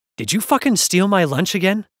Did you fucking steal my lunch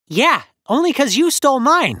again? Yeah, only 'cause you stole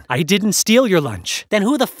mine. I didn't steal your lunch. Then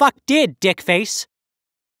who the fuck did, dickface?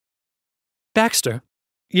 Baxter.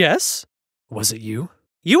 Yes? Was it you?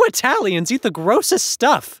 You Italians eat the grossest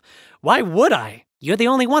stuff. Why would I? You're the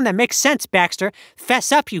only one that makes sense, Baxter.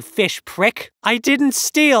 Fess up, you fish prick. I didn't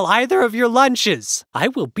steal either of your lunches. I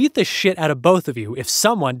will beat the shit out of both of you if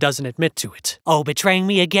someone doesn't admit to it. Oh, betraying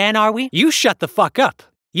me again, are we? You shut the fuck up.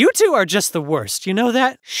 You two are just the worst, you know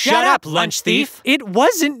that? Shut up, lunch thief. It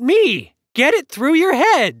wasn't me. Get it through your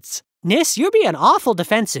heads. Nis, you're being awful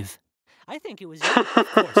defensive. I think it was you. Of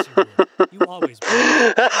course you did. You always were.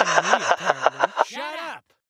 And me, apparently. Shut up.